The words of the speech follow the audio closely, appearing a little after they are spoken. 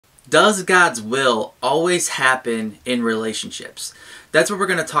Does God's will always happen in relationships? That's what we're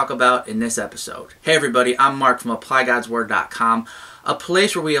going to talk about in this episode. Hey everybody, I'm Mark from ApplyGodsWord.com, a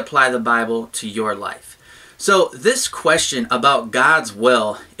place where we apply the Bible to your life. So this question about God's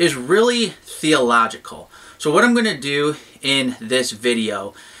will is really theological. So what I'm going to do in this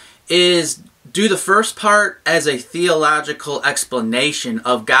video is do the first part as a theological explanation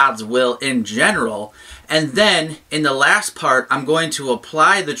of God's will in general, and then in the last part I'm going to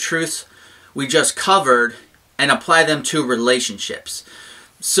apply the truths we just covered and apply them to relationships.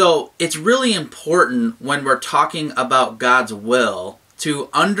 So it's really important when we're talking about God's will to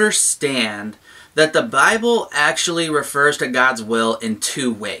understand that the Bible actually refers to God's will in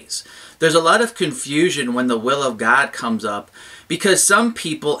two ways. There's a lot of confusion when the will of God comes up because some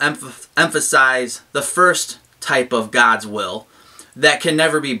people emphasize the first type of God's will that can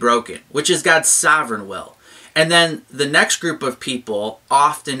never be broken, which is God's sovereign will. And then the next group of people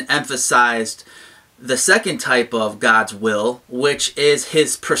often emphasized the second type of God's will, which is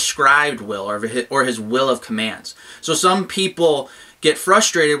His prescribed will or His will of commands. So some people get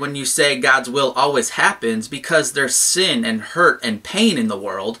frustrated when you say God's will always happens because there's sin and hurt and pain in the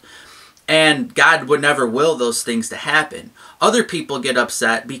world, and God would never will those things to happen. Other people get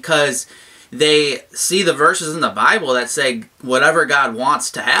upset because they see the verses in the Bible that say whatever God wants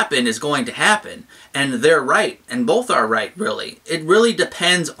to happen is going to happen. And they're right. And both are right, really. It really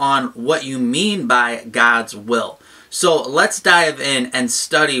depends on what you mean by God's will. So let's dive in and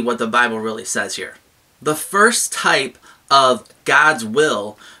study what the Bible really says here. The first type of God's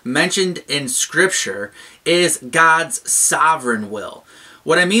will mentioned in Scripture is God's sovereign will.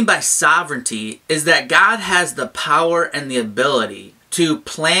 What I mean by sovereignty is that God has the power and the ability to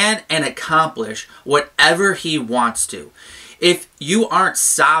plan and accomplish whatever He wants to. If you aren't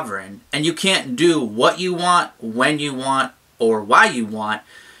sovereign and you can't do what you want, when you want, or why you want,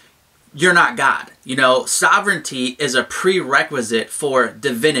 you're not God. You know, sovereignty is a prerequisite for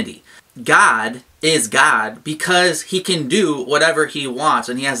divinity. God is God because He can do whatever He wants,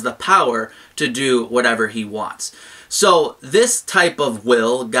 and He has the power to do whatever He wants. So this type of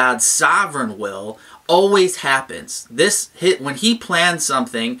will, God's sovereign will, always happens. When He plans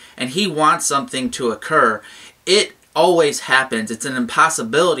something and He wants something to occur, it always happens. It's an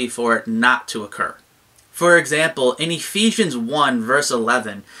impossibility for it not to occur. For example, in Ephesians 1 verse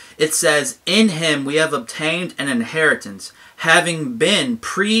 11, it says, "In Him we have obtained an inheritance, having been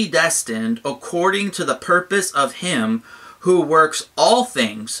predestined according to the purpose of Him who works all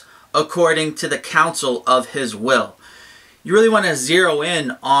things according to the counsel of His will." You really want to zero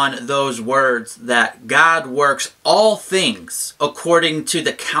in on those words that God works all things according to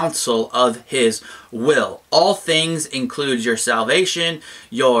the counsel of His will. All things includes your salvation,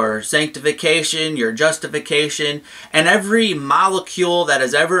 your sanctification, your justification, and every molecule that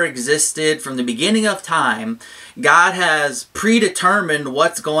has ever existed from the beginning of time. God has predetermined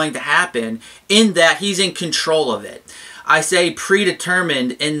what's going to happen in that He's in control of it. I say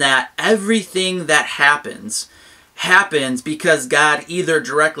predetermined in that everything that happens because God either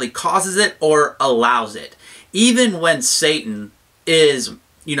directly causes it or allows it. Even when Satan is,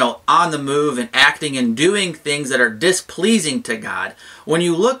 on the move and acting and doing things that are displeasing to God, when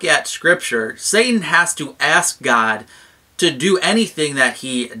you look at Scripture, Satan has to ask God to do anything that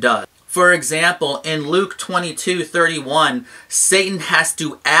he does. For example, in Luke 22:31, Satan has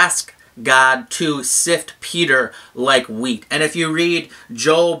to ask God to sift Peter like wheat. And if you read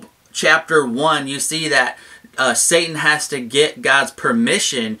Job chapter 1, you see that Satan has to get God's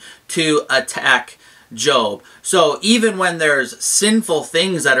permission to attack Job. So even when there's sinful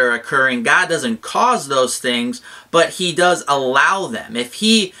things that are occurring, God doesn't cause those things, but He does allow them. If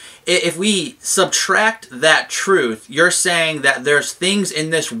we subtract that truth, you're saying that there's things in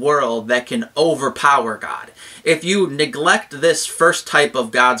this world that can overpower God. If you neglect this first type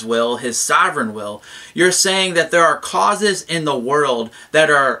of God's will, His sovereign will, you're saying that there are causes in the world that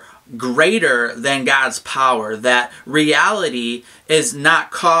are greater than God's power, that reality is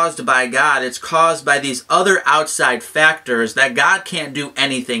not caused by God, it's caused by these other outside factors that God can't do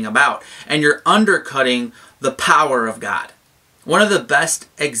anything about, and you're undercutting the power of God. One of the best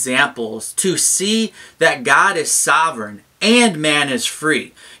examples to see that God is sovereign and man is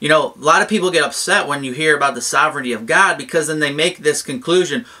free. A lot of people get upset when you hear about the sovereignty of God because then they make this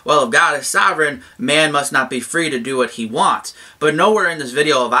conclusion, well, if God is sovereign, man must not be free to do what he wants. But nowhere in this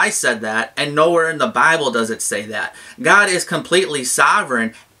video have I said that, and nowhere in the Bible does it say that. God is completely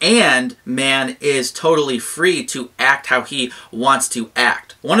sovereign and man is totally free to act how he wants to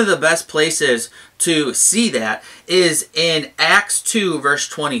act. One of the best places to see that is in Acts 2 verse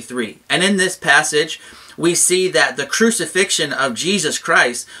 23. And in this passage, we see that the crucifixion of Jesus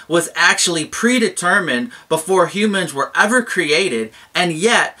Christ was actually predetermined before humans were ever created. And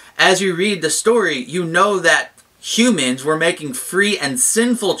yet, as you read the story, you know that humans were making free and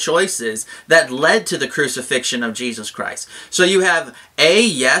sinful choices that led to the crucifixion of Jesus Christ. So you have A,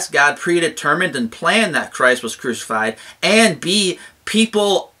 yes, God predetermined and planned that Christ was crucified, and B,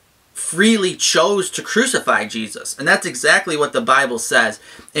 people freely chose to crucify Jesus. And that's exactly what the Bible says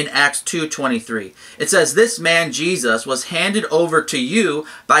in Acts 2:23. It says, "This man Jesus was handed over to you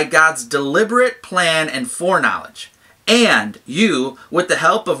by God's deliberate plan and foreknowledge. And you, with the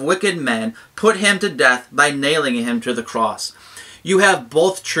help of wicked men, put him to death by nailing him to the cross." You have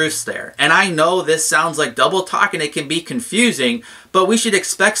both truths there. And I know this sounds like double talk and it can be confusing, but we should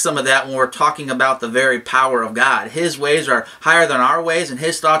expect some of that when we're talking about the very power of God. His ways are higher than our ways, and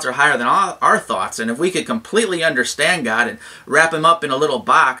his thoughts are higher than our thoughts. And if we could completely understand God and wrap him up in a little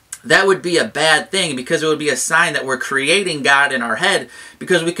box, that would be a bad thing, because it would be a sign that we're creating God in our head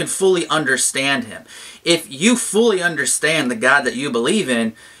because we can fully understand him. If you fully understand the God that you believe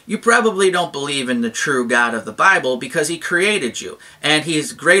in, you probably don't believe in the true God of the Bible, because he created you and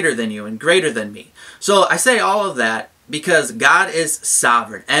he's greater than you and greater than me. So I say all of that because God is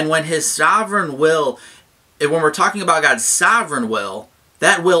sovereign. And when his sovereign will, when we're talking about God's sovereign will,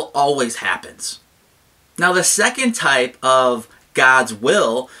 that will always happens. Now the second type of God's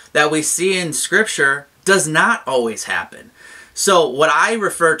will that we see in Scripture does not always happen. So what I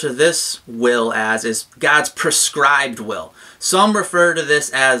refer to this will as is God's prescribed will. Some refer to this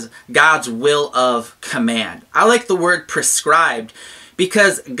as God's will of command. I like the word prescribed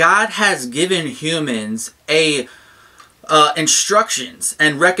because God has given humans instructions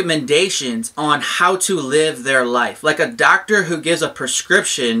and recommendations on how to live their life. Like a doctor who gives a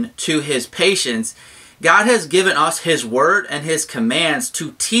prescription to his patients, God has given us his word and his commands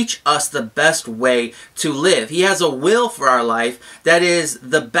to teach us the best way to live. He has a will for our life that is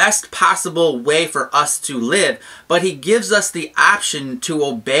the best possible way for us to live, but he gives us the option to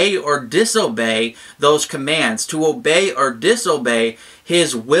obey or disobey those commands, to obey or disobey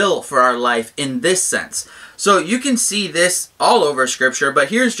his will for our life in this sense. So you can see this all over Scripture, but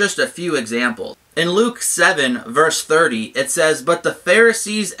here's just a few examples. In Luke 7, verse 30, it says, "But the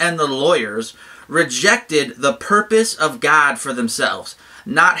Pharisees and the lawyers rejected the purpose of God for themselves,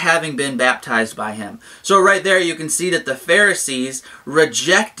 not having been baptized by him." So right there you can see that the Pharisees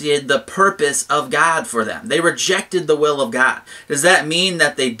rejected the purpose of God for them. They rejected the will of God. Does that mean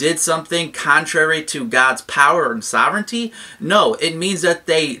that they did something contrary to God's power and sovereignty? No, it means that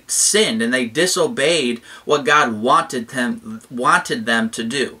they sinned and they disobeyed what God wanted them to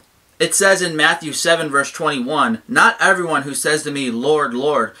do. It says in Matthew 7, verse 21, "Not everyone who says to me, 'Lord,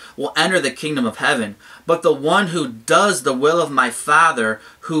 Lord,' will enter the kingdom of heaven, but the one who does the will of my Father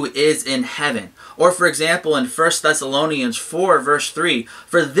who is in heaven." Or for example, in 1 Thessalonians 4, verse 3,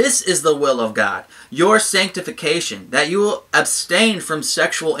 "For this is the will of God, your sanctification, that you will abstain from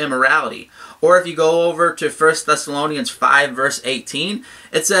sexual immorality." Or if you go over to 1 Thessalonians 5, verse 18,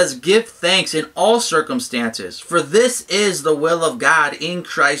 it says, "Give thanks in all circumstances, for this is the will of God in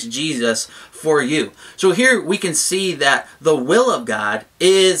Christ Jesus for you." So here we can see that the will of God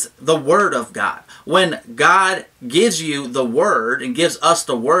is the Word of God. When God gives you the Word and gives us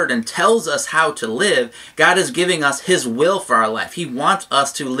the Word and tells us how to live, God is giving us his will for our life. He wants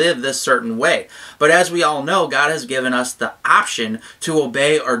us to live this certain way. But as we all know, God has given us the option to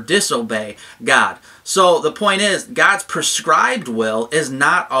obey or disobey God. So the point is, God's prescribed will is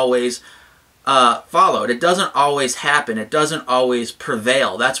not always followed. It doesn't always happen. It doesn't always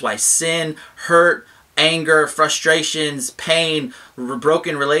prevail. That's why sin, hurt, anger, frustrations, pain,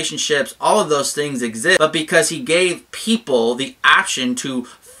 broken relationships, all of those things exist. But because he gave people the option to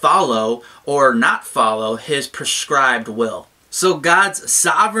follow or not follow his prescribed will. So God's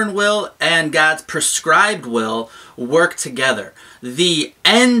sovereign will and God's prescribed will work together. The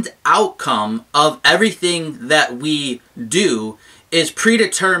end outcome of everything that we do is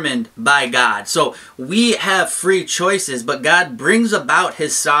predetermined by God. So we have free choices, but God brings about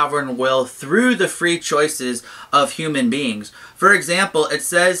his sovereign will through the free choices of human beings. For example, it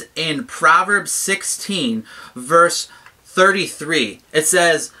says in Proverbs 16, verse 33, it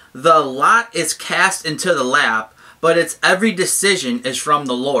says, "The lot is cast into the lap, but its every decision is from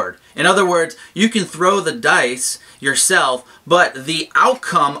the Lord." In other words, you can throw the dice yourself, but the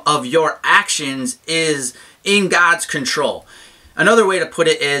outcome of your actions is in God's control. Another way to put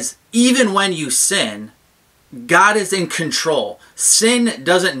it is, even when you sin, God is in control. Sin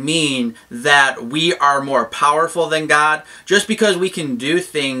doesn't mean that we are more powerful than God. Just because we can do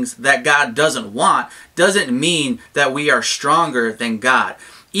things that God doesn't want doesn't mean that we are stronger than God.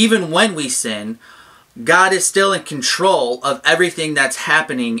 Even when we sin, God is still in control of everything that's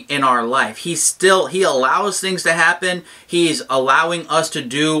happening in our life. He allows things to happen. He's allowing us to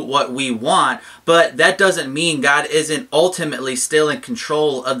do what we want, but that doesn't mean God isn't ultimately still in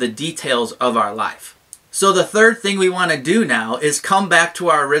control of the details of our life. So the third thing we want to do now is come back to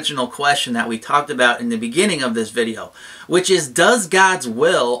our original question that we talked about in the beginning of this video, which is, does God's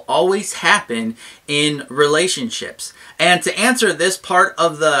will always happen in relationships? And to answer this part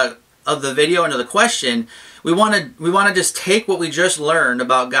of the video and of the question, we want to just take what we just learned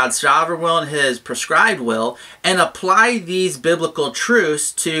about God's sovereign will and His prescribed will and apply these biblical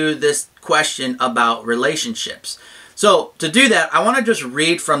truths to this question about relationships. So to do that, I want to just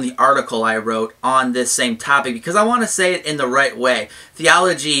read from the article I wrote on this same topic because I want to say it in the right way.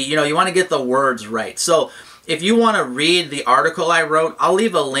 Theology, you want to get the words right. So if you want to read the article I wrote, I'll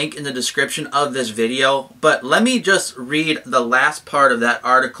leave a link in the description of this video. But let me just read the last part of that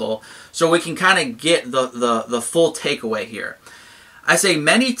article so we can kind of get the full takeaway here. I say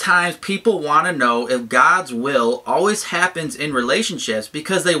many times people want to know if God's will always happens in relationships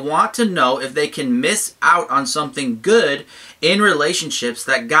because they want to know if they can miss out on something good in relationships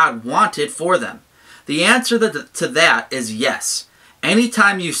that God wanted for them. The answer to that is yes.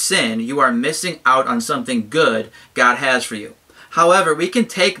 Anytime you sin, you are missing out on something good God has for you. However, we can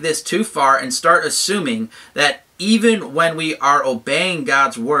take this too far and start assuming that even when we are obeying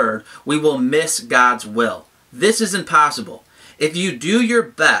God's word, we will miss God's will. This is impossible. If you do your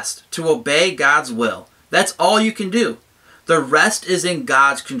best to obey God's will, that's all you can do. The rest is in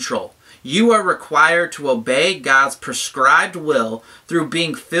God's control. You are required to obey God's prescribed will through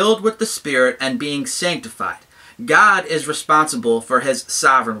being filled with the Spirit and being sanctified. God is responsible for His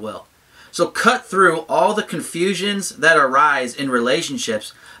sovereign will. So cut through all the confusions that arise in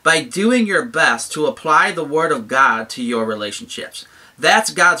relationships by doing your best to apply the Word of God to your relationships.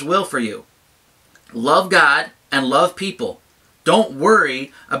 That's God's will for you. Love God and love people. Don't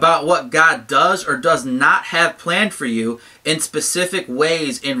worry about what God does or does not have planned for you in specific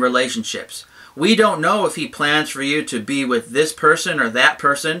ways in relationships. We don't know if He plans for you to be with this person or that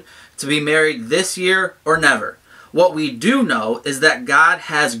person, to be married this year or never. What we do know is that God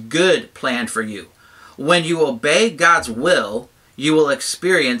has good planned for you. When you obey God's will, you will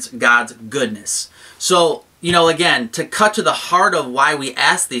experience God's goodness. So, again, to cut to the heart of why we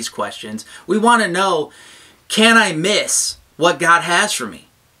ask these questions, we want to know, can I miss what God has for me?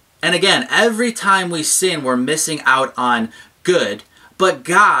 And again, every time we sin, we're missing out on good, but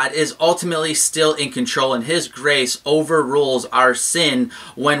God is ultimately still in control, and His grace overrules our sin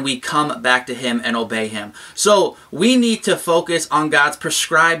when we come back to Him and obey Him. So we need to focus on God's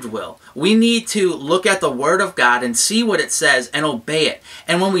prescribed will. We need to look at the Word of God and see what it says and obey it.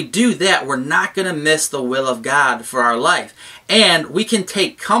 And when we do that, we're not going to miss the will of God for our life. And we can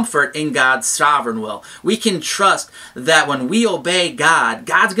take comfort in God's sovereign will. We can trust that when we obey God,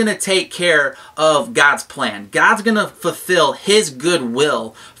 God's going to take care of God's plan. God's going to fulfill His good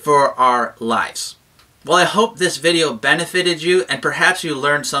will for our lives. Well, I hope this video benefited you and perhaps you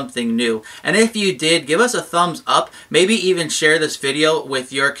learned something new. And if you did, give us a thumbs up, maybe even share this video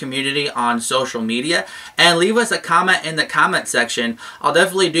with your community on social media, and leave us a comment in the comment section. I'll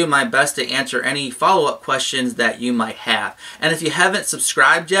definitely do my best to answer any follow-up questions that you might have. And if you haven't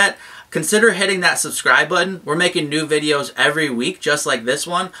subscribed yet, consider hitting that subscribe button. We're making new videos every week, just like this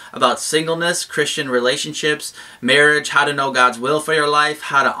one, about singleness, Christian relationships, marriage, how to know God's will for your life,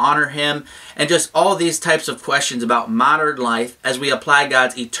 how to honor Him, and just all these types of questions about modern life as we apply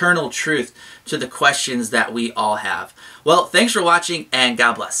God's eternal truth to the questions that we all have. Well, thanks for watching, and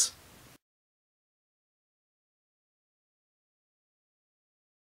God bless.